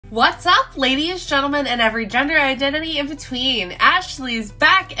What's up, ladies, gentlemen, and every gender identity in between? Ashley's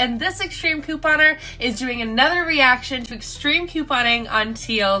back, and this Extreme Couponer is doing another reaction to extreme couponing on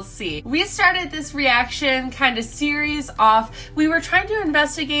TLC. We started this reaction kind of series off. We were trying to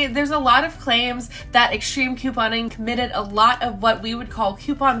investigate. There's a lot of claims that extreme couponing committed a lot of what we would call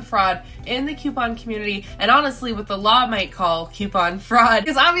coupon fraud in the coupon community, and honestly what the law might call coupon fraud.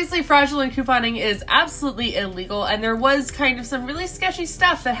 Because obviously fraudulent couponing is absolutely illegal, and there was kind of some really sketchy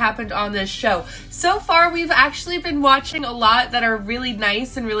stuff that happened on this show. So far, we've actually been watching a lot that are really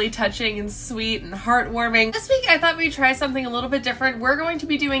nice and really touching and sweet and heartwarming. This week, I thought we'd try something a little bit different. We're going to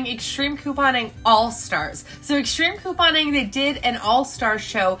be doing Extreme Couponing All-Stars. So Extreme Couponing, they did an all-star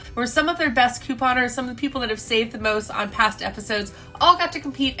show where some of their best couponers, some of the people that have saved the most on past episodes, all got to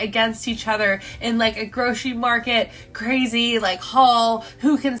compete against each other in like a grocery market, crazy like haul,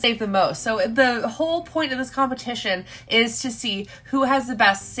 who can save the most. So the whole point of this competition is to see who has the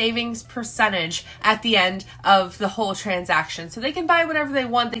best savings percentage at the end of the whole transaction. So they can buy whatever they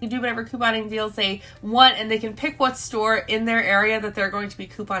want, they can do whatever couponing deals they want, and they can pick what store in their area that they're going to be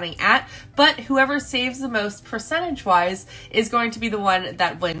couponing at, but whoever saves the most percentage-wise is going to be the one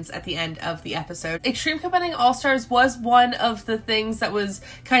that wins at the end of the episode. Extreme Couponing All-Stars was one of the things that was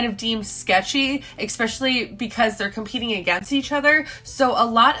kind of deemed sketchy, especially because they're competing against each other. So a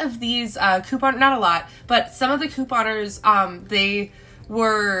lot of these not a lot, but some of the couponers, they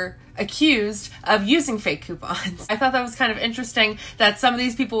were accused of using fake coupons. I thought that was kind of interesting that some of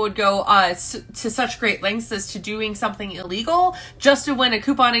these people would go to such great lengths as to doing something illegal just to win a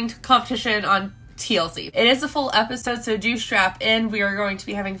couponing competition on TLC. It is a full episode, so do strap in. We are going to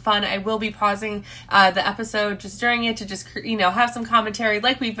be having fun. I will be pausing the episode just during it to just, you know, have some commentary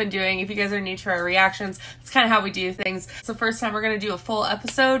like we've been doing. If you guys are new to our reactions, it's kind of how we do things. It's the first time we're going to do a full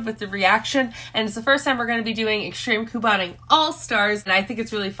episode with the reaction, and it's the first time we're going to be doing Extreme Couponing All-Stars, and I think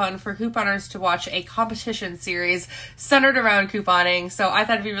it's really fun for couponers to watch a competition series centered around couponing, so I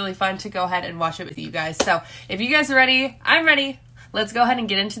thought it'd be really fun to go ahead and watch it with you guys. So if you guys are ready, I'm ready. Let's go ahead and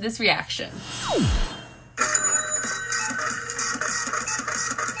get into this reaction. I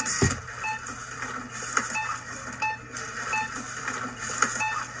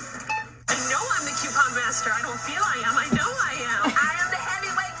know I'm the coupon master. I don't feel I am. I know I am. I am the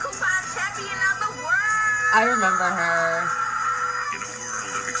heavyweight coupon champion of the world. I remember her. In a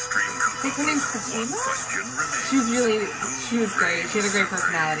world of extreme couponing, I think her name's Fatima? one question remains. She was great. She had a great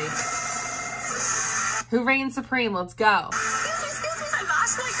personality. Who reigns supreme? Let's go. I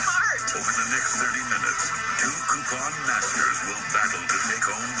lost my cart. Over the next 30 minutes, two coupon masters will battle to take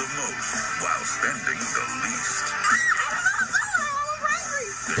home the most while spending the least.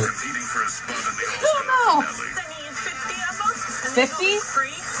 They're competing for a spot in the All-Star finale. I need 50 of them. 50?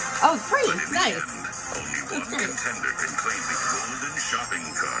 Free. Oh, free. But in the Nice. end, only one great. contender can claim the golden shopping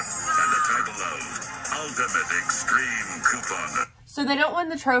cart and the title of Ultimate Extreme Couponer. So they don't win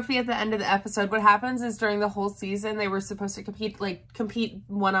the trophy at the end of the episode. What happens is during the whole season, they were supposed to compete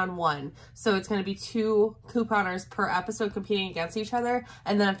one-on-one. So it's going to be two couponers per episode competing against each other.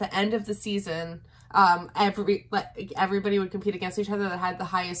 And then at the end of the season, everybody would compete against each other that had the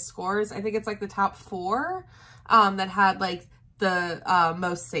highest scores. I think it's like the top 4 that had like the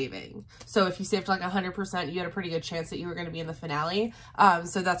most saving. So if you saved like 100%, you had a pretty good chance that you were going to be in the finale.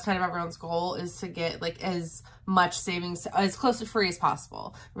 So that's kind of everyone's goal, is to get like as much savings, as close to free as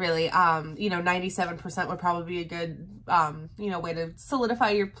possible, really. You know, 97% would probably be a good, you know, way to solidify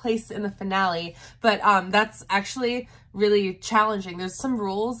your place in the finale. But that's actually really challenging. There's some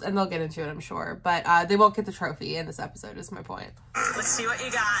rules, and they'll get into it, I'm sure. But they won't get the trophy in this episode, is my point. Let's see what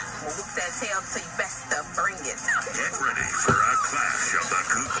you got. We'll whoop that tail, so you best bring it. Get ready for a clash of the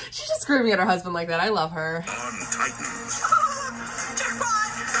coupon She's just screaming at her husband like that. I love her. titans.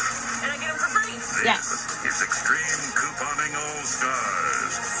 Jackpot! And I get them for free. Yes. This is Extreme Couponing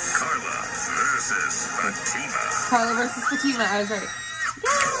All-Stars. Carla versus Fatima. Carla versus Fatima. I was right.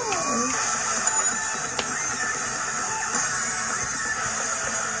 Yay!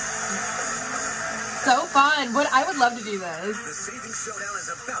 So fun. I would love to do this. The savings showdown is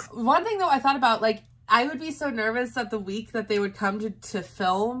about. One thing though I thought about, like, I would be so nervous that the week that they would come to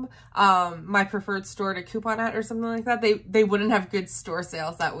film my preferred store to coupon at or something like that, they wouldn't have good store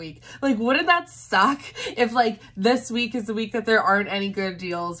sales that week. Like, wouldn't that suck if like this week is the week that there aren't any good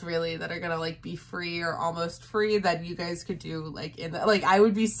deals really that are gonna like be free or almost free that you guys could do like in the, like, I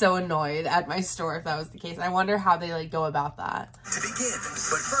would be so annoyed at my store if that was the case. I wonder how they like go about that. To begin,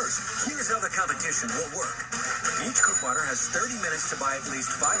 but first, here's how the competition will work. Each couponer has 30 minutes to buy at least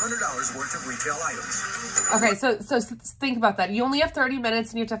 $500 worth of retail items. Okay, so think about that. You only have 30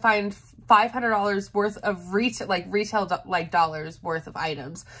 minutes and you have to find $500 worth of retail dollars worth of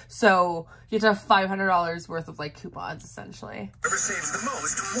items. So you have to have $500 worth of like coupons essentially. Whoever saves the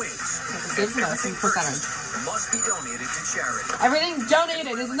most wins. Saves the most in percentage. Must be donated to charity. Everything's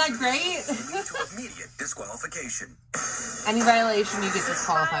donated. Isn't that great? Lead to immediate disqualification. Any violation, you get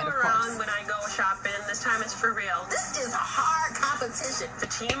disqualified, of course. When I go shopping, this time it's for real. This is a hard competition.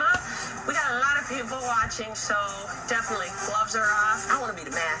 Fatima, we got a lot of people watching, so definitely gloves are off. I want to be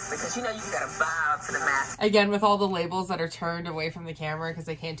the master because you know you gotta bow to the master. Again, with all the labels that are turned away from the camera because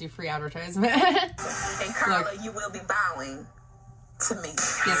they can't do free advertisement. And Carla, you will be bowing to me.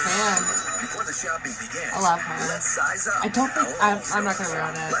 Yes, ma'am. Before the shopping begins, I love her. let's size up. I don't think I'm not gonna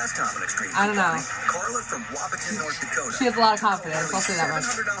ruin it. Last time on Extreme I don't know. Carla from Wapaton, North Dakota. She has a lot of confidence. I'll say that much.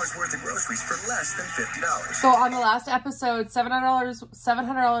 $700 worth of groceries for less than $50. So on the last episode,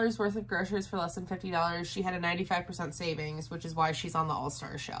 $700 worth of groceries for less than $50. She had a 95% savings, which is why she's on the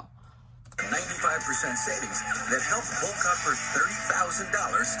All-Star show. 95% savings that helped bulk up her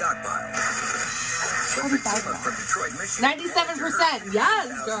 $30,000 stockpile. But Fatima from Detroit, Michigan, 97%, yes,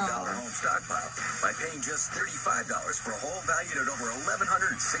 girl. home stockpile by paying just $35 for a whole valued at over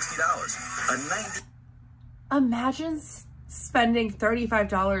 $1,160. Imagine spending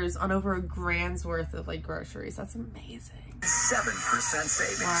 $35 on over a grand's worth of like groceries. That's amazing. 7%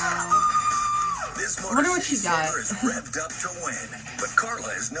 savings. Wow. This I wonder what she got. is revved up to win. But Carla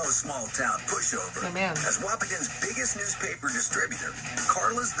is no small town pushover. Oh, man. As Wapaton's biggest newspaper distributor,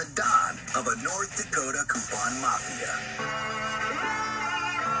 Carla's the Don of a North Dakota coupon mafia.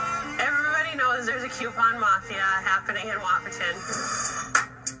 Everybody knows there's a coupon mafia happening in Wapaton.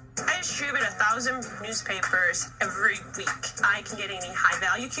 I distribute 1,000 newspapers every week. I can get any high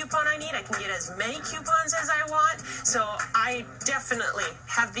value coupon I need. I can get as many coupons as I want. So I definitely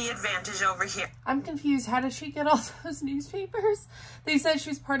have the advantage over here. I'm confused. How did she get all those newspapers? They said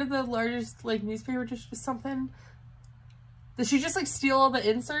she's part of the largest like newspaper just something. Did she just like steal all the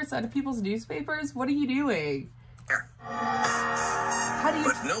inserts out of people's newspapers? What are you doing? How do you...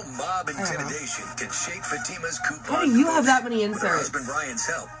 But no mob intimidation can shake Fatima's coupon. How do you have that many With her inserts? husband Ryan's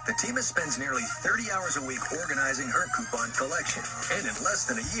help, Fatima spends nearly 30 hours a week organizing her coupon collection. And in less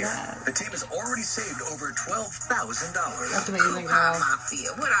than a year, Fatima's already saved over $12,000. That's amazing, girl. Mafia.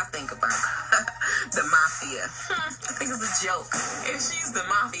 What I think about the mafia? I think it's a joke. If she's the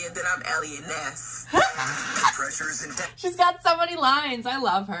mafia, then I'm Elliot Ness. The pressure is intense She's got so many lines. I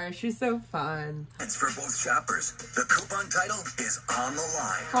love her. She's so fun. for both shoppers. The coupon title is on the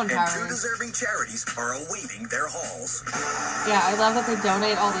line. Come on, And Tyler. two deserving charities are awaiting their hauls. Yeah, I love that they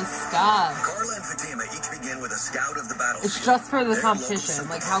donate all this stuff. Carla and Fatima each begin with a scout of the battlefield. It's just for the Their competition.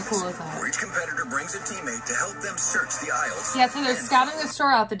 local Like, how cool is where that? each competitor brings a teammate to help them search the aisles. Yeah, so they're and scouting the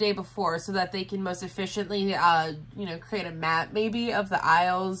store out the day before so that they can most efficiently, create a map maybe of the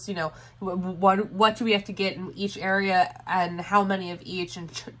aisles. You know, what do we have to get in each area and how many of each, and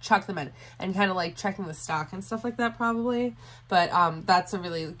chuck them in, and kind of like checking the stock and stuff like that probably. But that's a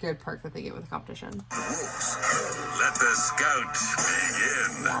really good perk that they get with the competition. the rules. Let the scouts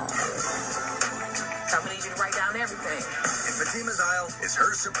begin. I'm gonna need you to write down everything. In Fatima's aisle is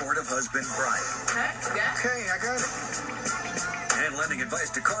her supportive husband, Brian. Okay? Yeah. Okay, I got it. And lending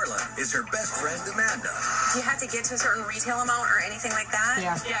advice to Carla is her best friend, Amanda. Do you have to get to a certain retail amount or anything like that?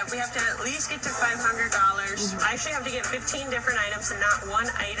 Yeah. Yeah, we have to at least get to $500. I actually have to get 15 different items, and not one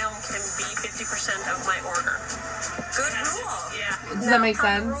item can be 50% of my order. Good rule. Yeah. Does that make Per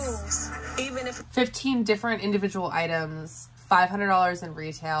the sense? rules. Even if 15 different individual items, $500 in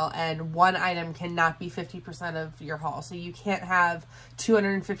retail, and one item cannot be 50% of your haul. So you can't have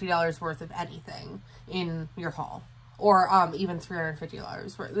 $250 worth of anything in your haul, or even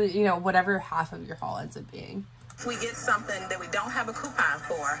 $350 worth, whatever half of your haul ends up being. we get something that we don't have a coupon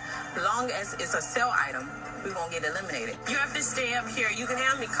for, as long as it's a sale item, we won't get eliminated. You have to stay up here. You can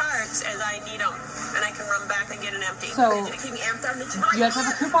hand me cards as I need them, and I can run back and get an empty. So You keep me amped on the you have to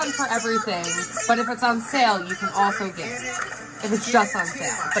have a coupon for everything, but if it's on sale, you can also get it. If it's just on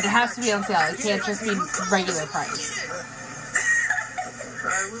sale. But it has to be on sale. It can't just be regular price.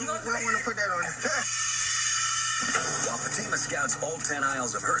 We want to put that on. While Fatima scouts all 10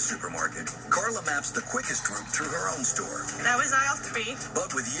 aisles of her supermarket, Carla maps the quickest route through her own store. That was aisle 3.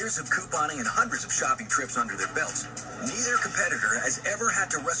 But with years of couponing and hundreds of shopping trips under their belts, neither competitor has ever had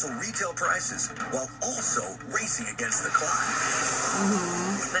to wrestle retail prices while also racing against the clock.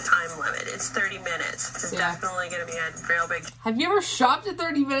 The time limit, it's 30 minutes. It's definitely going to be a real big... Have you ever shopped at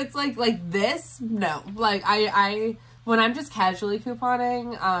 30 minutes like this? No. Like, I when I'm just casually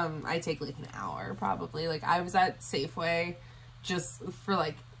couponing, I take like an hour probably. Like, I was at Safeway just for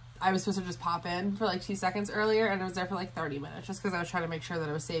like I was supposed to just pop in for like 2 seconds earlier, and I was there for like 30 minutes just because I was trying to make sure that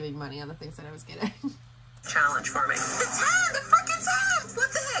I was saving money on the things that I was getting. Challenge for me. The freaking time.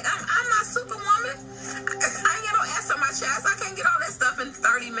 What the heck? I'm not Superwoman. I ain't got no ass on my chest. I can't get all that stuff in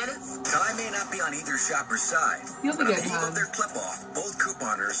 30 minutes. Time may not be on either shopper's side. You'll be but good, on the eve Tom. of their clip-off, both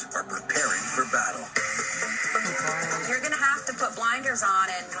couponers are preparing for battle. You're gonna have to put blinders on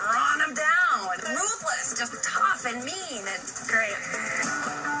and run them down. Ruthless, just tough and mean and great.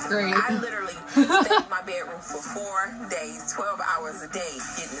 Great. I literally stayed in my bedroom for 4 days, 12 hours a day,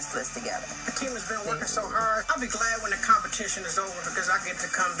 getting this list together. Fatima's been working so hard. I'll be glad when the competition is over because I get to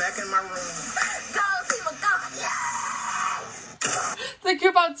come back in my room. Go, Tima, go! Yay! The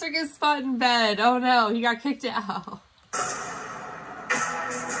coupon circus spot in bed. Oh no, he got kicked out.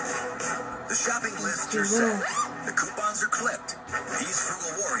 The shopping lists are set. The coupons are clipped. These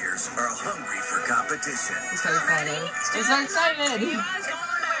frugal warriors are hungry for competition. I'm so excited. I'm so excited.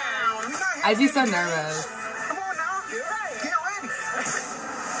 I'd be so nervous. Come on now. Get ready.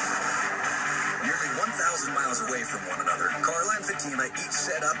 Nearly 1,000 miles away from one another, Carla and Fatima each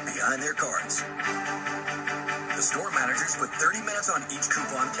set up behind their cards. The store managers put 30 minutes on each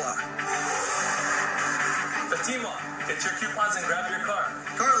coupon clock. Fatima, get your coupons and grab your card.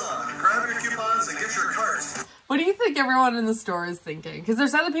 Carla, grab your coupons and get your cards. What do you think everyone in the store is thinking? Because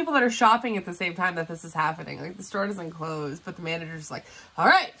there's other people that are shopping at the same time that this is happening. Like, the store doesn't close, but the manager's like, all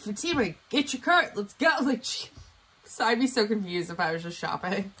right, Fatima, get your cart. Let's go. Like, so I'd be so confused if I was just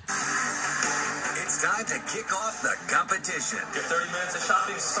shopping. It's time to kick off the competition. Your 30 minutes of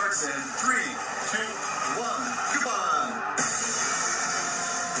shopping starts in 3, 2, 1, coupon.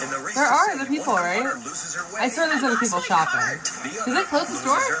 In the race There to are save, other people, one right? couponer loses her way. I swear there's other people shopping. The Did they other close the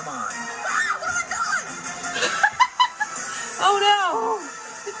store? loses her mind. Oh no!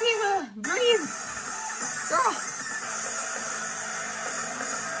 Fatima, breathe! Girl!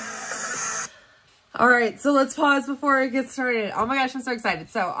 Alright, so let's pause before it gets started. Oh my gosh, I'm so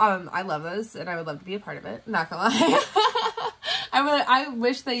excited. So, I love this, and I would love to be a part of it. Not gonna lie. I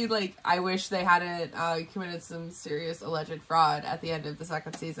wish they hadn't committed some serious alleged fraud at the end of the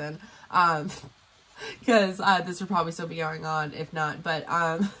second season. Because this would probably still be going on if not, but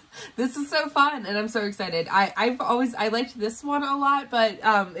this is so fun and I'm so excited. I liked this one a lot, but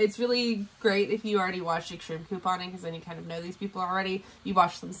it's really great if you already watched Extreme Couponing, because then you kind of know these people already. You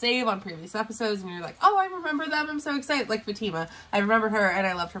watch them save on previous episodes and you're like, oh, I remember them, I'm so excited. Like Fatima, I remembered her and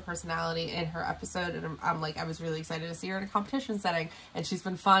I loved her personality in her episode, and I'm like, I was really excited to see her in a competition setting, and she's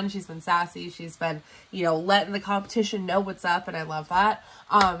been fun, she's been sassy, she's been, you know, letting the competition know what's up, and I love that.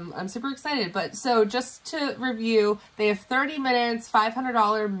 I'm super excited. But so just to review, they have 30 minutes,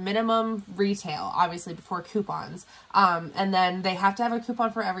 $500 minimum retail, obviously before coupons. And then they have to have a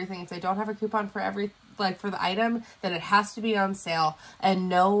coupon for everything. If they don't have a coupon for for the item, then it has to be on sale, and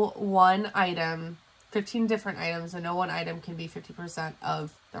no one item, 15 different items, and no one item can be 50%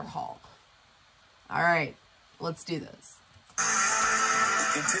 of their haul. All right, let's do this.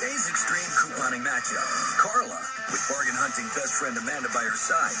 In today's extreme couponing matchup, Carla, with bargain hunting best friend Amanda by her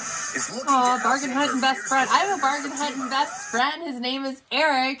side, is looking to bargain outsave hunting her best fears friend. of I have a failure bargain for hunting Fatima. best friend. His name is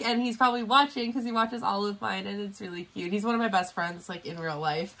Eric, and he's probably watching because he watches all of mine, and it's really cute. He's one of my best friends, like, in real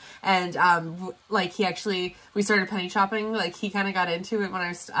life. And, like, we started penny shopping. Like, he kind of got into it when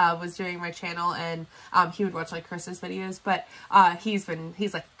I was doing my channel, and he would watch, like, Chris's videos. But he's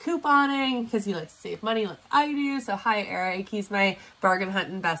like, couponing because he likes to save money like I do. So, hi, Eric. He's my bargain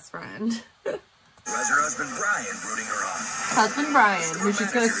hunting best friend. Where's her husband Brian rooting her on? Husband Brian, who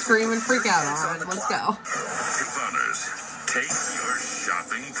she's going to scream and freak out on. Let's go. Couponers, take your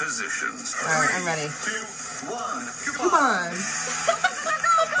shopping positions. All right, I'm ready. 2, 1, Come on.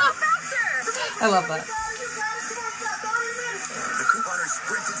 I love that. The couponers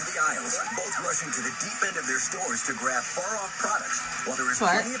sprint into the aisles, both rushing to the deep end of their stores to grab far-off products while there is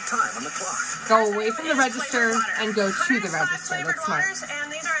Smart. plenty of time on the clock. Go away from the register and go to the register. That's smart.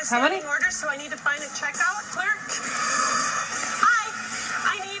 And these are How many? standing orders, so I need to find a checkout clerk. Hi,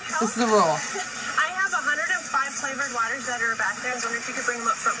 I need help. This is a rule. I have 105 flavored waters that are back there. I was wondering if you could bring them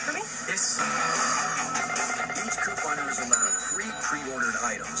up front for me. Yes. Each couponer is allowed 3 pre-ordered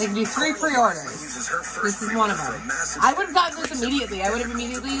items. They can do 3 pre-orders. This is one of them. I would have gotten this immediately. I would have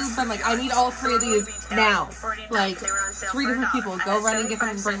immediately been like, I need all 3 of these now. Like, 3 different people. Go run and get them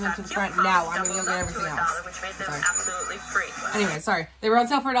and bring them to the front now. I'm going to go get everything else. Which made them Sorry. absolutely free. Anyway, sorry. They were on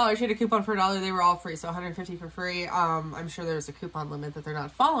sale for $1. She had a coupon for $1. They were all free, so $150 for free. I'm sure there's a coupon limit that they're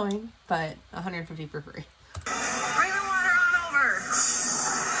not following, but $150 for free. Bring the water on over.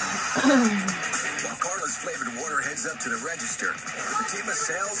 While Carla's flavored water heads up to the register, Fatima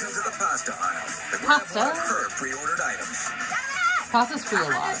sails into the pasta aisle to grab Pasta? one of her pre-ordered items. Pasta's free a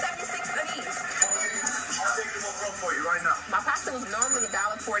lot. 176 of these. I'll take them over for you right now. My pasta was normally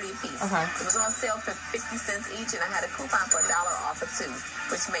 $1.40 a piece. Okay. It was on sale for 50 cents each, and I had a coupon for $1 off of 2,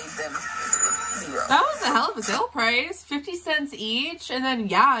 which made them 0. That was a hell of a sale price. 50 cents each. And then,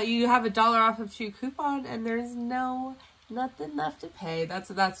 yeah, you have $1 off of 2 coupon, and there's nothing left to pay. That's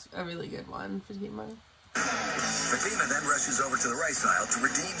a really good one, Fatima. Fatima then rushes over to the rice aisle to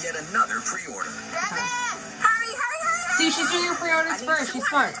redeem yet another pre-order. Hurry. See, she's doing her pre-orders first. She's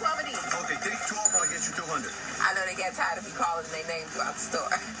smart. 12 of these. Okay, take 12, I'll get you 200. I know they get tired of me calling their name throughout the store.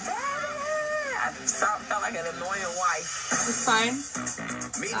 I felt like an annoying wife. It's fine.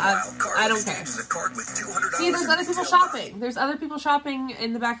 Meanwhile, I don't care. exchanges a cart with $200. See, there's in other people retail shopping. There's other people shopping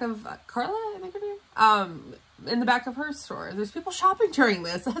in the back of Carla, I think her name. In the back of her store. There's people shopping during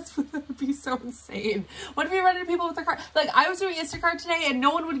this. That would be so insane. What if you run into people with their cart? Like, I was doing Instacart today and no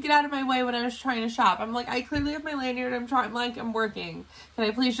one would get out of my way when I was trying to shop. I'm like, I clearly have my lanyard. I'm working. Can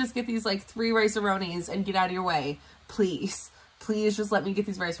I please just get these, like, 3 rice-a-ronis and get out of your way? Please. Please just let me get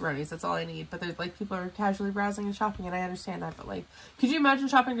these rice-a-ronis. That's all I need. But there's, like, people are casually browsing and shopping, and I understand that. But, like, could you imagine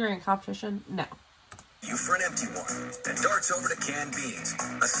shopping during a competition? No. You for an empty one, and darts over to canned beans,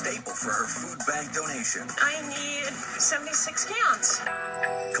 a staple for her food bank donation. I need 76 cans.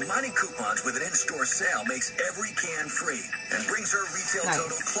 Combining coupons with an in-store sale makes every can free and brings her retail Nice.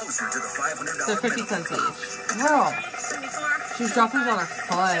 total closer to the $500 So 50 minimum. cents each. Girl, 74. she's dropping on her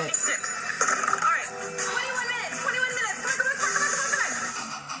foot. 76. All right. 21 minutes. Come on.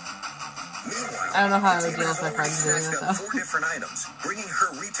 Meanwhile, I don't know how I would Fatima deal with my has already friends doing stacked that, up though. 4 different items, bringing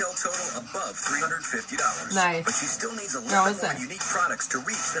her retail total above $350. Nice. But she still needs 11 Now, what's more that? unique products to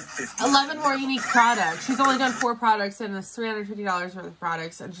reach the 50. 11 more unique products. She's only done 4 products and it's $350 worth of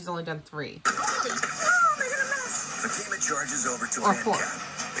products, and she's only done 3. Fatima charges over to Or an end 4. cap,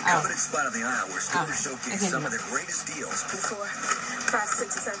 the Oh. coveted spot of the aisle where stores I showcase can't some do of their greatest deals, 4, 5,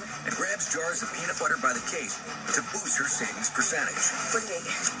 6, or 7. and grabs jars of peanut butter by the case to boost her savings percentage. 48.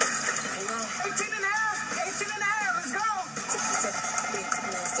 18 and a half, let's go.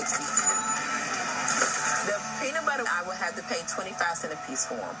 60. The peanut butter, I would have to pay 25 cents a piece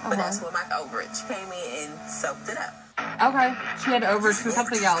for them. But that's what my overage came in and soaked it up. Okay, she had overage for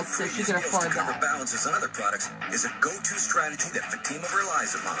something Overage else, so previous she could deals afford to cover that. balances on other products is a go-to strategy that Fatima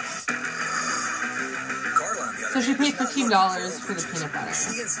relies upon. Carla, on the other So she hand, paid is not $15 looking for the overages. peanut butter.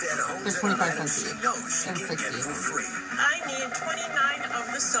 She instead hones There's in on 25 items cents she each, knows she and can 60. get for free. I need 29 of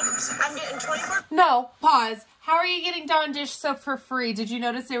the soaps. I'm getting 24. No, pause. How are you getting Dawn dish soap for free? Did you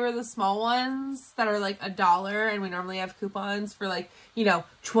notice they were the small ones that are like $1, and we normally have coupons for like,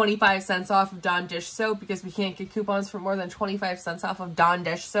 25 cents off of Dawn dish soap because we can't get coupons for more than 25 cents off of Dawn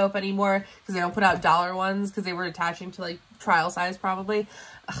dish soap anymore because they don't put out dollar ones because they were attaching to like trial size probably.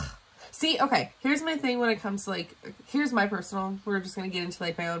 Ugh. See, okay, here's my thing when it comes to, like, here's my personal, we're just going to get into,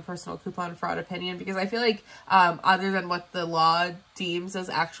 like, my own personal coupon fraud opinion, because I feel like, other than what the law deems as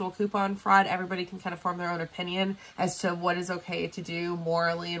actual coupon fraud, everybody can kind of form their own opinion as to what is okay to do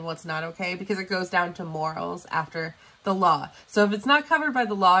morally and what's not okay, because it goes down to morals after the law. So if it's not covered by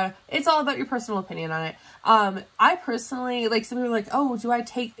the law, it's all about your personal opinion on it. I personally, like, some people are like, oh, is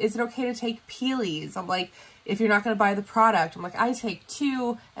it okay to take Peelies? I'm like, if you're not going to buy the product, I'm like, I take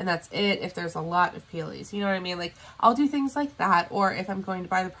 2 and that's it if there's a lot of Peelies. You know what I mean? Like, I'll do things like that. Or if I'm going to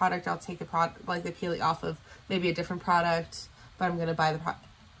buy the product, I'll take the product, like the Peelie off of maybe a different product, but I'm going to buy the product.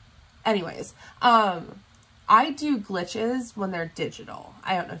 Anyways, I do glitches when they're digital.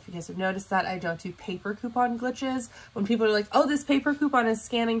 I don't know if you guys have noticed that. I don't do paper coupon glitches. When people are like, oh, this paper coupon is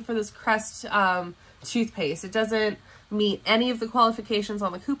scanning for this Crest toothpaste. It doesn't meet any of the qualifications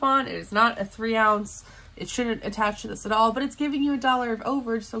on the coupon. It is not a 3-ounce. It shouldn't attach to this at all, but it's giving you $1 of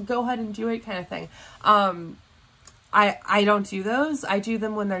overage, so go ahead and do it kind of thing. I don't do those. I do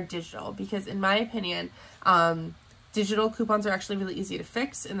them when they're digital because in my opinion, digital coupons are actually really easy to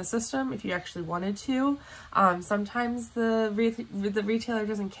fix in the system if you actually wanted to. Sometimes the retailer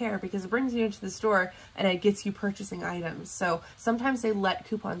doesn't care because it brings you into the store and it gets you purchasing items. So sometimes they let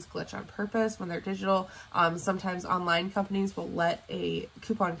coupons glitch on purpose when they're digital. Sometimes online companies will let a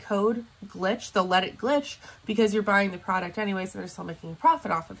coupon code glitch. They'll let it glitch because you're buying the product anyway, so they're still making a profit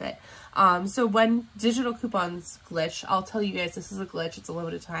off of it. So when digital coupons glitch, I'll tell you guys this is a glitch. It's a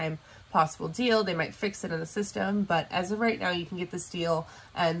limited time possible deal. They might fix it in the system, but as of right now, you can get this deal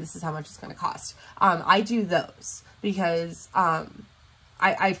and this is how much it's going to cost. I do those because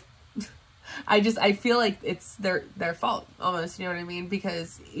I feel like it's their fault almost, you know what I mean?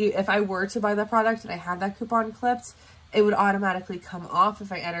 Because if I were to buy the product and I had that coupon clipped, it would automatically come off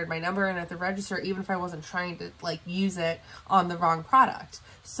if I entered my number in at the register, even if I wasn't trying to like use it on the wrong product.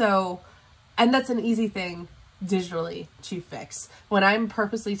 So, and that's an easy thing digitally to fix. When I'm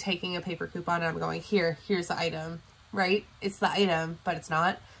purposely taking a paper coupon and I'm going, here's the item, right? It's the item, but it's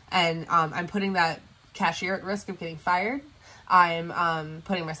not. And I'm putting that cashier at risk of getting fired. I'm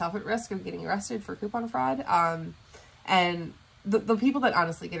putting myself at risk of getting arrested for coupon fraud. And the people that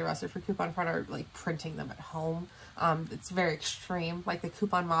honestly get arrested for coupon fraud are like printing them at home. It's very extreme, like the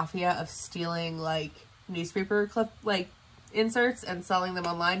coupon mafia of stealing like newspaper clip like inserts and selling them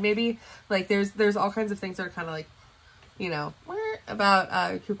online. Maybe like there's all kinds of things that are kind of like, you know,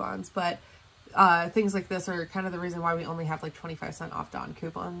 about coupons, but things like this are kind of the reason why we only have like 25% off Dawn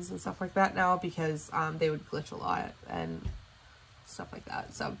coupons and stuff like that now, because they would glitch a lot and stuff like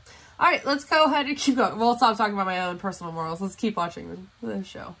that. So all right, let's go ahead and keep going. We'll stop talking about my own personal morals. Let's keep watching the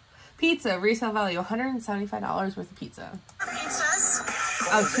show. Pizza, resale value, $175 worth of pizza. Pizzas.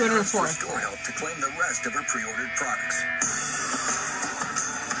 Oh, 204. Store help to claim the rest of her pre-ordered products.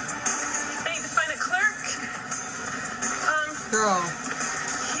 I need to find a clerk. Girl.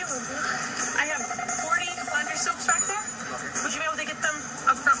 I have 40 laundry soaps back there. Would you be able to get them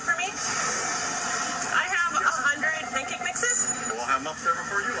up front for me? I have 100 pancake mixes. We'll have them up there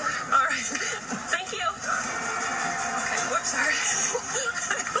before you are. All right. Thank you. Okay, whoops, sorry.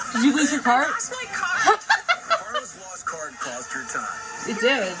 Did you lose your card? I lost my card. Carla's lost card cost her time. It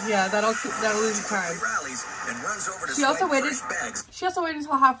did. Yeah, that'll lose your card. Rallies and runs over to She also swipe waited. fresh bags. She also waited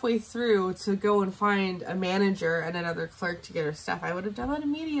until halfway through to go and find a manager and another clerk to get her stuff. I would have done that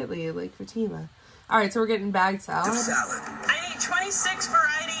immediately, like Fatima. All right, so we're getting bagged salad. Salad. I need 26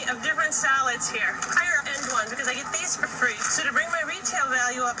 variety of different salads here. Higher end ones because I get these for free. So to bring my retail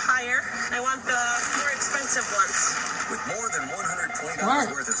value up higher, I want the more expensive ones. With more than $120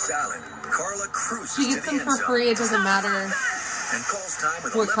 Smart. worth of salad, Carla cruises She gets to the them for end zone free. It doesn't matter. and calls time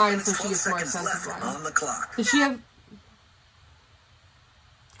with what 11 kind, minutes, so she 12 gets more seconds expensive left one. on the clock. Did she have...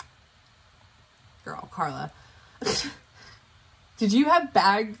 Girl, Carla. Did you have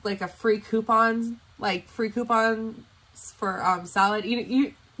bagged like a free coupons, like free coupons for salad?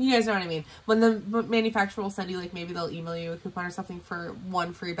 You guys know what I mean. When the manufacturer will send you, like, maybe they'll email you a coupon or something for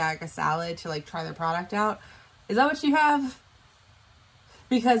one free bag of salad to like try their product out. Is that what you have?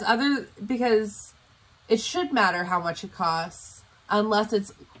 Because it should matter how much it costs unless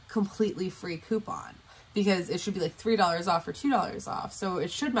it's completely free coupon. Because it should be like $3 off or $2 off. So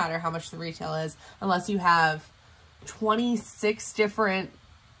it should matter how much the retail is unless you have 26 different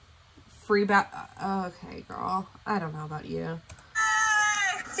free okay, girl. I don't know about you.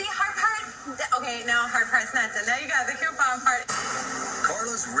 See, hard part. Okay, now hard part's not done. Now you got the coupon part.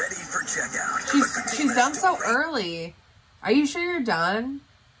 Carla's ready for checkout. She's done so early. Are you sure you're done?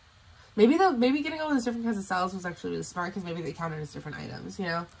 Maybe getting all those different kinds of salads was actually really smart because maybe they counted as different items, you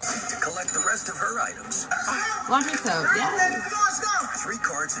know? To collect the rest of her items. Laundry soap, yeah. 3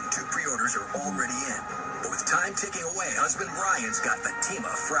 cards and 2 pre-orders are already in. But with time ticking away, husband Brian's got Fatima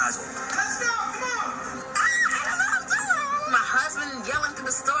frazzled. Let's go, come on. I don't know what I'm doing. My husband yelling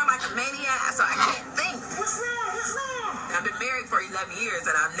through the store like a maniac, so I can't think. What's wrong? What's wrong? I've been married for 11 years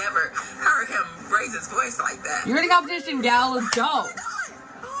and I've never heard him raise his voice like that. You're in a competition, gal. Let's go.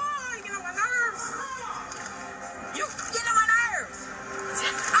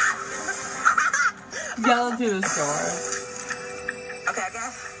 Yelling through the store. Okay, I got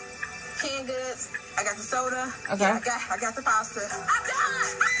canned goods. I got the soda. Okay. I got the pasta. I'm done.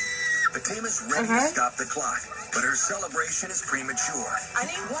 Fatima's ready to stop the clock, but her celebration is premature. I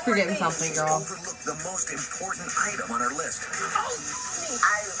need one Forgetting more something, thing. girl. Overlooked the most important item on her list. Oh,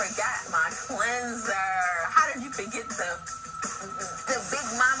 I forgot my cleanser. How did you forget the big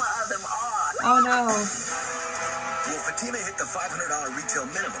mama of them all? Oh no. Will Fatima hit the $500 retail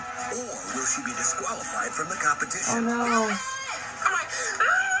minimum, or will she be disqualified from the Oh competition? no. I'm like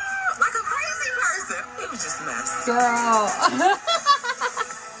a crazy person. It was just a mess. Girl.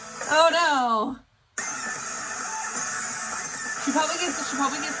 Oh no. She probably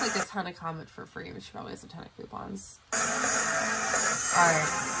gets like a ton of comments for free, but she probably has a ton of coupons. Alright.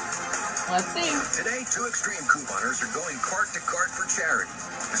 Let's see. Today, 2 extreme couponers are going cart to cart for charity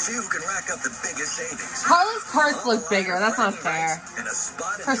to see who can rack up the biggest savings. Carla's carts look bigger. That's not fair. And a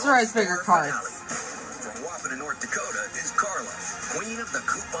spot in Her the store has bigger all-star carts. finale. From Wahpeton, North Dakota, is Carla, queen of the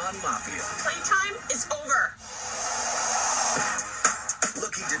coupon mafia. Playtime is over.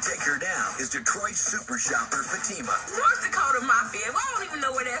 Looking to take her down is Detroit super shopper Fatima. North Dakota Mafia. Well, I don't even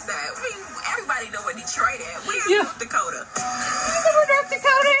know where that's at. I mean, everybody know where Detroit at. Where's Yeah. North Dakota? You know where North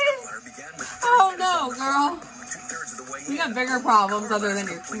Dakota is? Began with Oh no, girl. 2/3 of the way You got in. bigger problems other than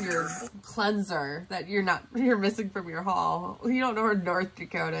Completed your her full cleanser that you're missing from your haul. You don't know where North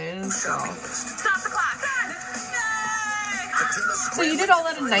Dakota is. shopping list. Stop the clock. Fatima's So you did all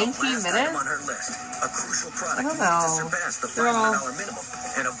that in 19 Last item on minutes? her list, a crucial product I don't needed to know. surpass the Girl. $500 minimum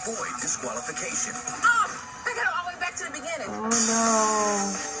and avoid disqualification. Oh, they got all the way back to the beginning. Oh no.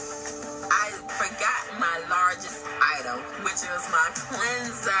 I forgot my largest item, which is my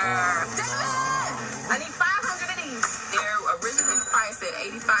cleanser. Damn it! I need 500 of these. They're originally priced at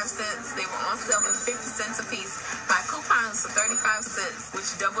 85 cents. They were on sale for 50 cents a piece. My coupons for 35 cents,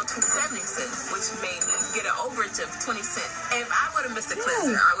 which doubled to 70 cents, which made me get an overage of 20 cents. If I would have missed the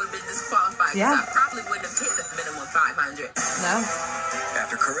cleanser, I would have been disqualified because I probably wouldn't have hit the minimum 500. No.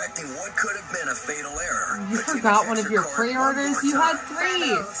 After correcting what could have been a fatal error, You Fatima forgot one checks of her your card pre-orders. one more You had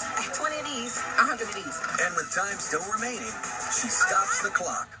time. 3. 20 of these, 100 of these. And with time still remaining, she stops the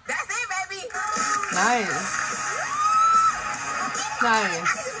clock. That's it, baby. Nice. Nice.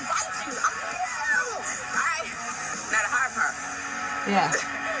 Alright, now the hard part. Yeah.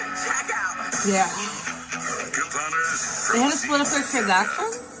 Check out. Yeah. Couponers, They had to split up their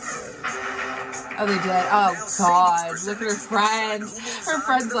transactions? Oh, they did. Oh, Now, God. savings Look at her percentage friend. moves Her on to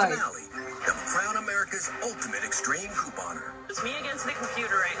friend's the like, finale of Crown America's ultimate extreme couponer. It's me against the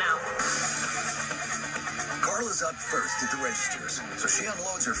computer right now. Carla's up first at the registers, so she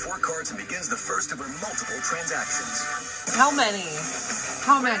unloads her 4 cards and begins the first of her multiple transactions. how many?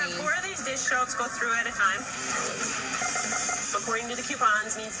 How many? 4 of these dish soaps go through at a time. According to the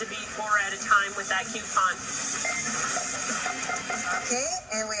coupons, needs to be 4 at a time with that coupon. Okay,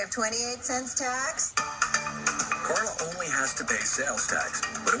 and we have 28 cents tax. Carla only has to pay sales tax,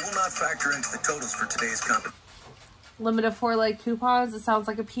 but it will not factor into the totals for today's competition. Limit of 4 like coupons? It sounds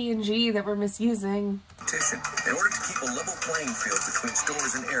like a P&G that we're misusing. In order to keep a level playing field between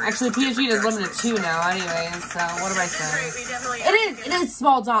stores and areas. Actually, with P&G does different limited tax 2 rates. now anyways, so what am I Right, saying? we definitely It is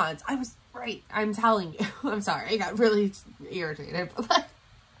small dots. I was right. I'm telling you. I'm sorry. I got really irritated. But like,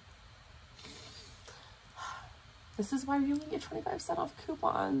 this is why you only get 25% off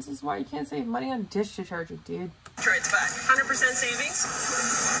coupons. This is why you can't save money on dish detergent, dude. It's back. 100% savings.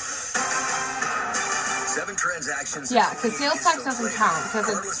 7 transactions. Yeah, because sales tax doesn't count.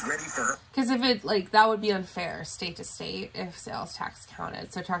 Carla's ready for her. Because if it, like, that would be unfair state to state if sales tax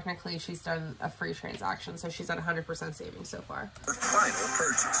counted. So technically she's done a free transaction. So she's at 100% savings so far. Her final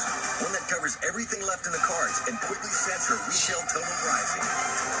purchase, one that covers everything left in the cards and quickly sets her retail total rising.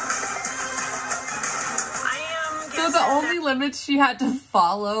 So the only limits she had to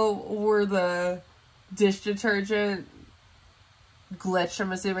follow were the dish detergent glitch.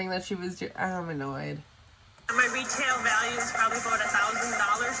 I'm assuming that she was. I'm annoyed. My retail value is probably about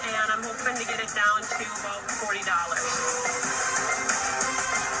 $1,000, and I'm hoping to get it down to about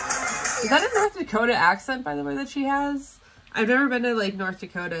 $40. Is that a North Dakota accent, by the way, that she has? I've never been to, like, North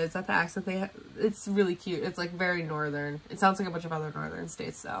Dakota. Is that the accent they have? It's really cute. It's, like, very northern. It sounds like a bunch of other northern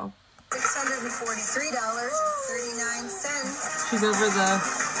states, though. $643.39. She's over the...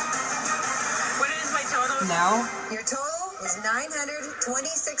 What is my total? Now? Your total is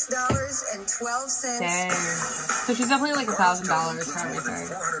 $926.12. Dang. So she's definitely, like, $1,000 for More than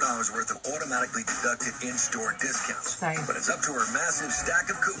everything. $400 worth of automatically deducted in-store discounts. Nice. But it's up to her massive stack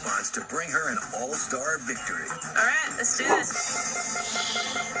of coupons to bring her an all-star victory. All right, let's do this.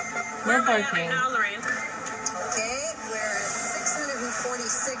 Where We're am I at right barking. now, Lorraine? Okay, we're at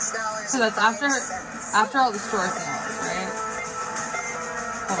 $646. So that's after all the store sales, right?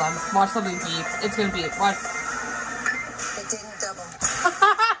 Hold on. Watch something beep. It's gonna beep. Watch. It didn't double.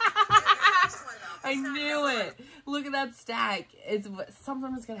 I knew it. Look at that stack.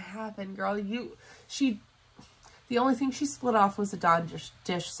 Something was gonna happen, girl. The only thing she split off was the Dawn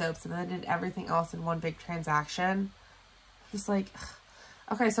dish soaps, and then did everything else in one big transaction. Just like,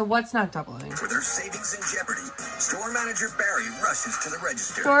 okay, so what's not doubling? With her savings in jeopardy, store manager Barry rushes to the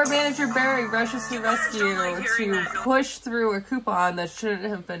register. Store manager Barry rushes to the rescue to push through a coupon that shouldn't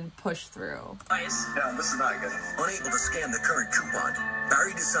have been pushed through. Twice. Yeah, this is not good. Unable to scan the current coupon,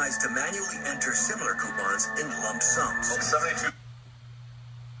 Barry decides to manually enter similar coupons in lump sums. 72.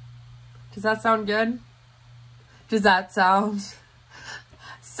 Does that sound good? Does that sound...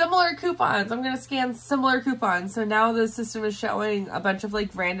 Similar coupons. I'm going to scan similar coupons. So now the system is showing a bunch of, like,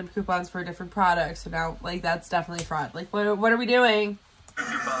 random coupons for different products. So now, like, that's definitely fraud. Like, what are we doing? 2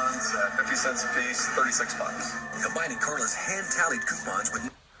 coupons at 50 cents a piece, $36. Combining Carla's hand-tallied coupons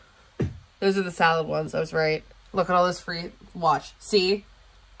with... Those are the salad ones. I was right. Look at all this free... Watch. See?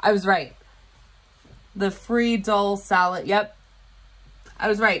 I was right. The free dull salad. Yep. I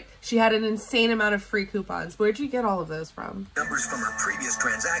was right. She had an insane amount of free coupons. Where'd you get all of those from? Numbers from her previous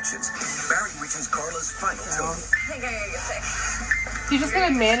transactions, Barry reaches Carla's final total. I think I gotta get sick. You just gonna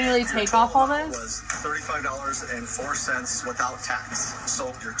manually take off all this? Was $35.04 without tax.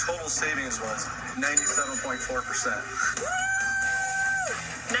 So your total savings was 97.4%.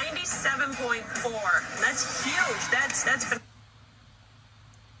 97.4. That's huge. That's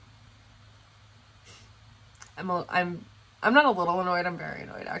I'm not a little annoyed, I'm very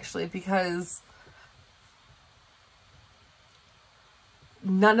annoyed actually, because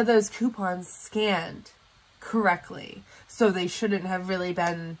none of those coupons scanned correctly. So they shouldn't have really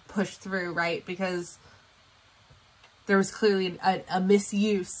been pushed through, right? Because there was clearly a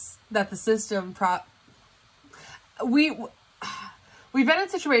misuse that the system We've been in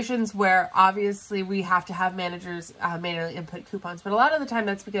situations where obviously we have to have managers manually input coupons, but a lot of the time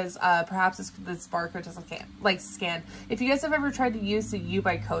that's because perhaps this barcode doesn't scan. If you guys have ever tried to use the U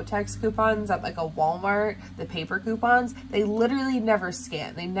by Kotex coupons at like a Walmart, the paper coupons, they literally never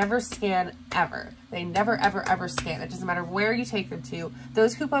scan. They never scan ever. They never ever ever scan. It doesn't matter where you take them to.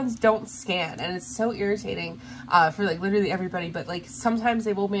 Those coupons don't scan, and it's so irritating for like literally everybody. But like sometimes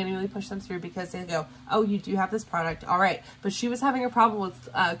they will manually push them through because they go, oh, you do have this product, all right. But she was having a problem with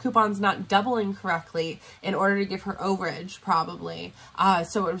coupons not doubling correctly in order to give her overage, probably.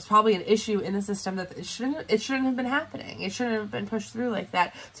 So it was probably an issue in the system that it shouldn't have been happening. It shouldn't have been pushed through like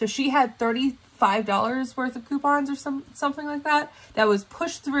that. So she had $35 worth of coupons or something like that was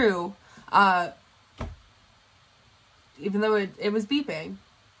pushed through, even though it was beeping.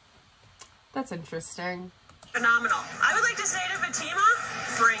 That's interesting. phenomenal. I would like to say to Fatima,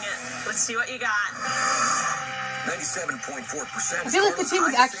 bring it. Let's see what you got. 97.4%. I feel like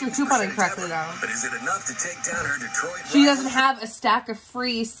Fatima's actually couponing correctly though. But is it enough to take down her Detroit? She doesn't have a stack of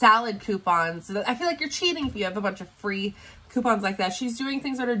free salad coupons. I feel like you're cheating if you have a bunch of free coupons like that. She's doing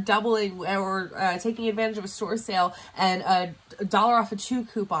things that are doubling or taking advantage of a store sale and a $1 off a 2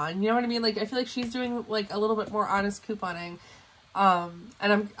 coupon. You know what I mean? Like I feel like she's doing like a little bit more honest couponing. And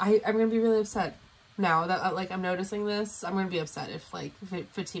I'm gonna be really upset now that like I'm noticing this. I'm gonna be upset if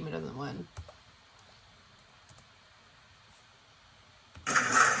Fatima doesn't win.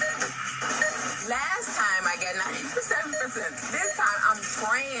 Last time I got 97%. This time I'm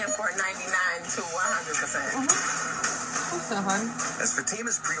praying for 99 to 100%. So, hon. As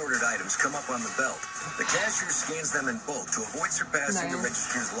Fatima's pre-ordered items come up on the belt, the cashier scans them in bulk to avoid surpassing the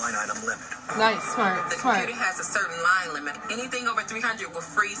register's line item limit. Nice, smart. The computer has a certain line limit. Anything over 300 will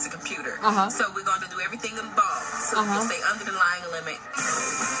freeze the computer. So we're going to do everything in bulk, so we'll stay under the line limit.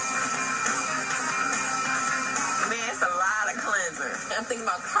 Man, it's a lot of cleanser. I'm thinking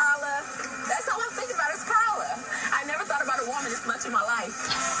about Carla. That's all I'm thinking about is Carla. I never thought about a woman this much in my life.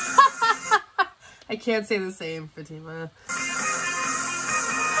 I can't say the same, Fatima. It's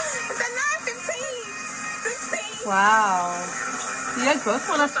a 915, 16. Wow. You guys both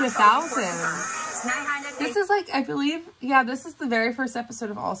went up to 1,000. This is like, I believe, yeah, this is the very first episode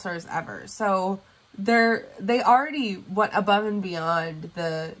of All Stars ever. So they already went above and beyond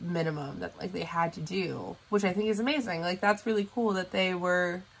the minimum that like they had to do, which I think is amazing. Like that's really cool that they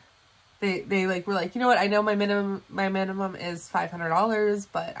were. They like were like, you know what? I know my minimum is $500,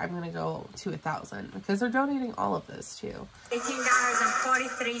 but I'm gonna go to 1,000 because they're donating all of this too.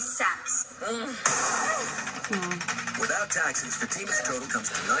 $18.43. Without taxes, Fatima's total comes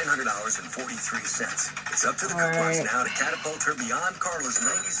to $900.43. It's up to the coupons now to catapult her beyond Carla's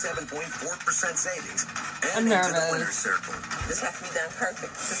 97.4% savings and into the winner's circle. This has to be done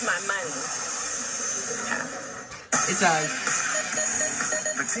perfect. This is my money. It does.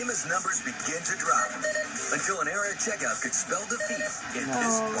 Fatima's numbers begin to drop until an error at checkout could spell defeat in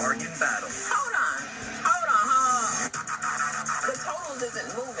this bargain battle. Hold on. The totals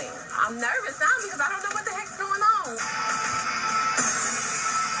isn't moving. I'm nervous now because I don't know what the heck's going on.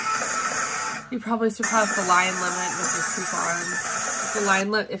 You probably surpassed the line limit with your coupons.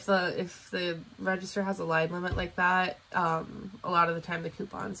 If the register has a line limit like that, a lot of the time the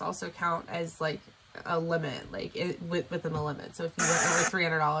coupons also count as like a limit, like within the limit. So if you went over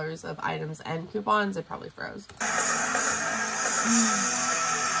 $300 of items and coupons, it probably froze.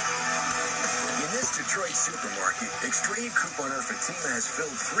 In this Detroit supermarket, extreme couponer Fatima has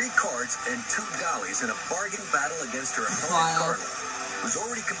filled 3 carts and 2 dollies in a bargain battle against her opponent Carla, who's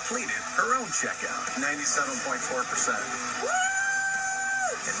already completed her own checkout. 97.4%.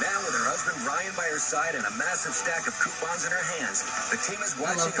 And now with her husband Ryan by her side and a massive stack of coupons in her hands, Fatima's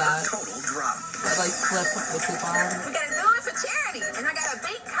watching her total drop. I like flip the coupons. We gotta do it for charity. And I gotta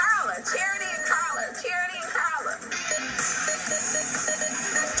beat Carla. Charity and Carla. Charity and Carla.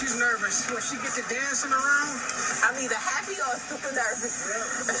 She's nervous. Will she get to dancing around? I'm either happy or super nervous.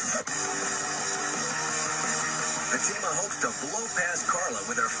 Fatima hopes to blow past Carla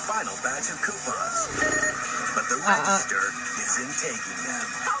with her final batch of coupons. But the register isn't taking them.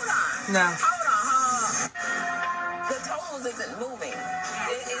 Hold on. No. Hold on. The totals isn't moving.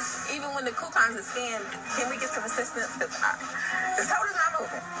 It's even when the coupons are scanned, can we get some assistance? Because the total's not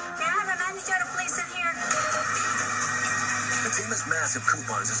moving. Fatima's massive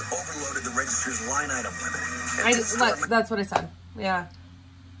coupons has overloaded the register's line item limit. That's what I said. Yeah.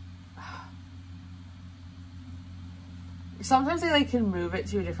 Sometimes they can move it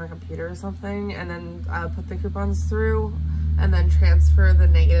to a different computer or something, and then put the coupons through, and then transfer the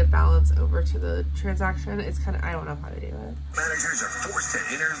negative balance over to the transaction. It's kind of, I don't know how to do it. Managers are forced to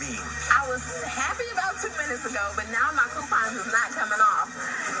intervene. I was happy about 2 minutes ago, but now my coupons is not coming off.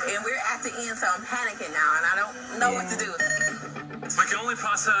 And we're at the end, so I'm panicking now, and I don't know what to do. We can only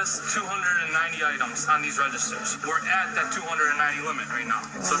process 290 items on these registers. We're at that 290 limit right now,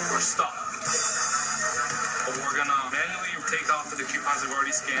 so we're stuck. We're gonna manually take off the coupons that we've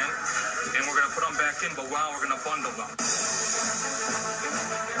already scanned, and we're gonna put them back in, but now we're gonna bundle them.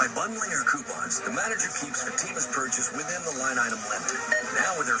 By bundling her coupons, the manager keeps Fatima's purchase within the line item limit.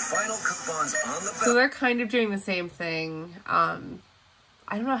 Now with her final coupons on the So they're kind of doing the same thing. I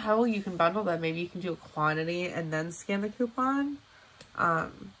don't know how you can bundle them. Maybe you can do a quantity and then scan the coupon. I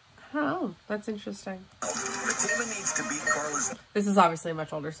don't know. That's interesting. Fatima needs to beat Carla's. This is obviously a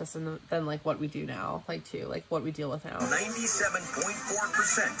much older system than like what we do now, like what we deal with now.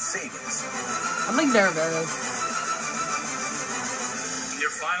 97.4% savings. I'm like nervous. Your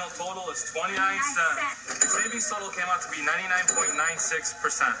final total is 29 cents. The savings total came out to be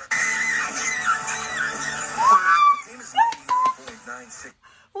 99.96%. Fatima's 99.96.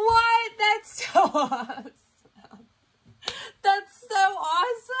 What? That's so awesome. That's so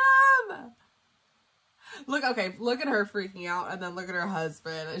awesome. Look at her freaking out, and then look at her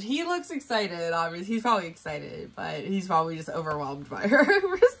husband. And he looks excited, obviously. He's probably excited, but he's probably just overwhelmed by her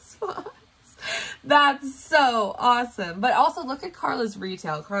response. That's so awesome. But also look at Carla's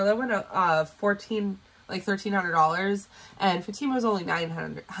retail. Carla went up $1,300, and Fatima was only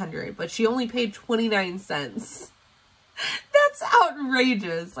 $900, but she only paid 29 cents. That's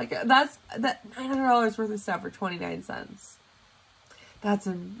outrageous. Like that $900 worth of stuff for 29 cents. That's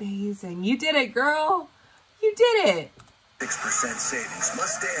amazing. You did it, girl. You did it. 6% savings.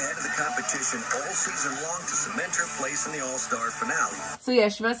 Must stay ahead of the competition all season long to cement her place in the All-Star finale. So yeah,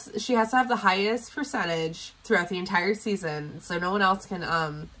 she has to have the highest percentage throughout the entire season. So no one else can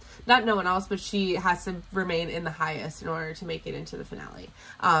not no one else, but she has to remain in the highest in order to make it into the finale.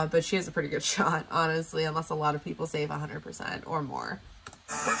 But she has a pretty good shot, honestly, unless a lot of people save 100% or more.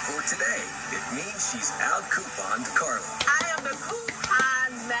 But for today, it means she's out-couponed Carla. I am the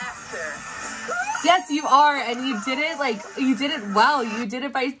coupon master. Yes, you are, and you did it well. You did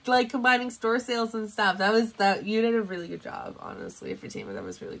it by combining store sales and stuff. You did a really good job, honestly, Fatima.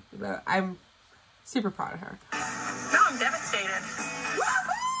 I'm super proud of her. No, I'm devastated.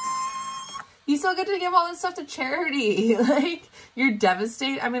 You still get to give all this stuff to charity. You're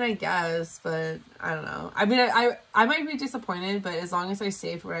devastated. I mean, I guess, but I don't know. I mean, I might be disappointed, but as long as I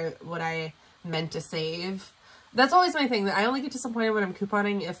saved what I meant to save. That's always my thing. That I only get disappointed when I'm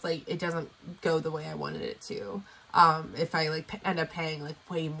couponing if it doesn't go the way I wanted it to. If I end up paying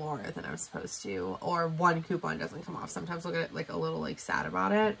way more than I was supposed to, or one coupon doesn't come off. Sometimes I'll get a little sad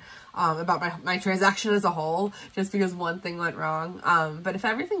about it, about my transaction as a whole, just because one thing went wrong. But if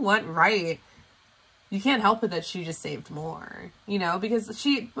everything went right, you can't help it that she just saved more, because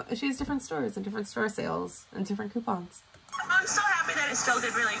she has different stores and different store sales and different coupons. I'm so happy that it still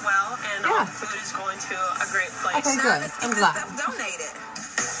did really well, and all the food is going to a great place. Okay, good. I'm glad. Donated.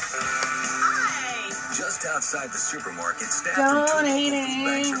 Hi! Just outside the supermarket, staff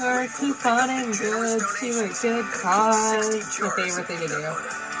Donating or couponing goods to a good cause. My favorite thing to do.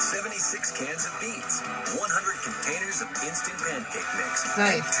 76 cans of beans, 100 containers of instant pancake mix,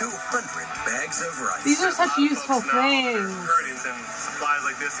 Nice. and 200 bags of rice. These are such useful things. And supplies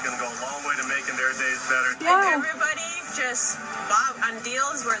like this are going to go a long way to making their days better. Yeah. Everybody just bought on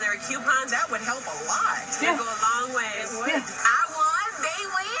deals where there are coupons. That would help a lot. It Yeah. would go a long way. It would. Yeah. I won. They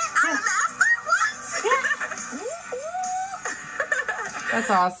win. I'm the master. What?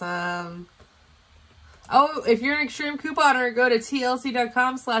 That's awesome. Oh, if you're an extreme couponer, go to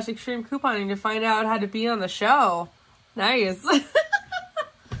tlc.com/extreme couponing to find out how to be on the show. Nice.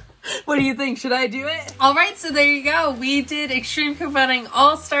 What do you think? Should I do it? All right, so there you go. We did Extreme Couponing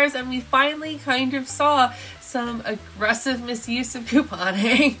All-Stars, and we finally kind of saw some aggressive misuse of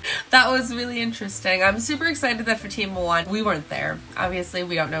couponing. That was really interesting. I'm super excited that Fatima won. We weren't there. Obviously,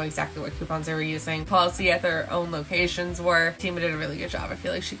 we don't know exactly what coupons they were using. Policy at their own locations were. Fatima did a really good job. I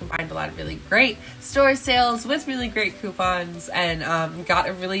feel like she combined a lot of really great store sales with really great coupons, and got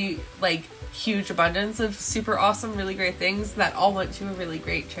a really huge abundance of super awesome, really great things that all went to a really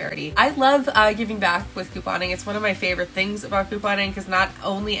great charity. I love giving back with couponing. It's one of my favorite things about couponing, because not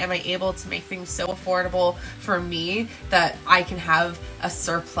only am I able to make things so affordable for me that I can have a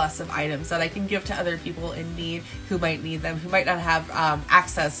surplus of items that I can give to other people in need who might need them, who might not have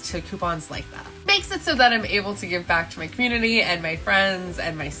access to coupons like that. Makes it so that I'm able to give back to my community and my friends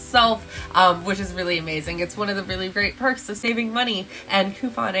and myself, which is really amazing. It's one of the really great perks of saving money and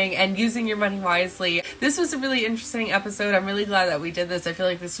couponing and using your money wisely. This was a really interesting episode. I'm really glad that we did this. I feel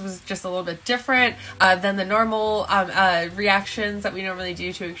like this was just a little bit different than the normal reactions that we normally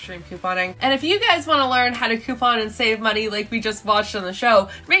do to extreme couponing. And if you guys want to learn how to coupon and save money like we just watched on the show,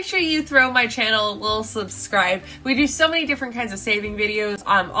 make sure you throw my channel a little subscribe. We do so many different kinds of saving videos,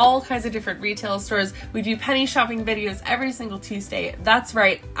 all kinds of different retail stores. We do penny shopping videos every single Tuesday. That's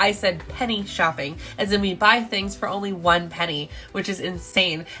right, I said penny shopping, as in we buy things for only 1 penny, which is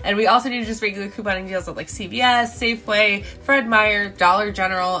insane. And we also do just regular couponing deals at like CVS, Safeway, Fred Meyer, Dollar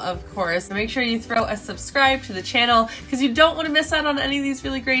General, of course. So make sure you throw a subscribe to the channel because you don't want to miss out on any of these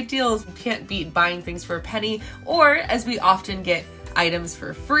really great deals. You can't beat buying things for a penny, or as we often get, items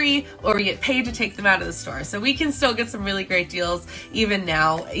for free, or we get paid to take them out of the store. So we can still get some really great deals even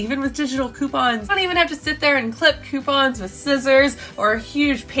now, even with digital coupons. You don't even have to sit there and clip coupons with scissors or a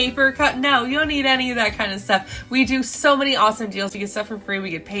huge paper cut. No, you don't need any of that kind of stuff. We do so many awesome deals. We get stuff for free. We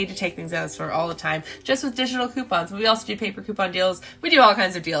get paid to take things out of the store all the time, just with digital coupons. But we also do paper coupon deals. We do all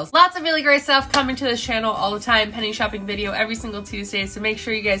kinds of deals. Lots of really great stuff coming to this channel all the time. Penny shopping video every single Tuesday. So make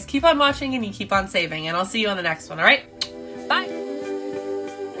sure you guys keep on watching and you keep on saving. And I'll see you on the next one, all right?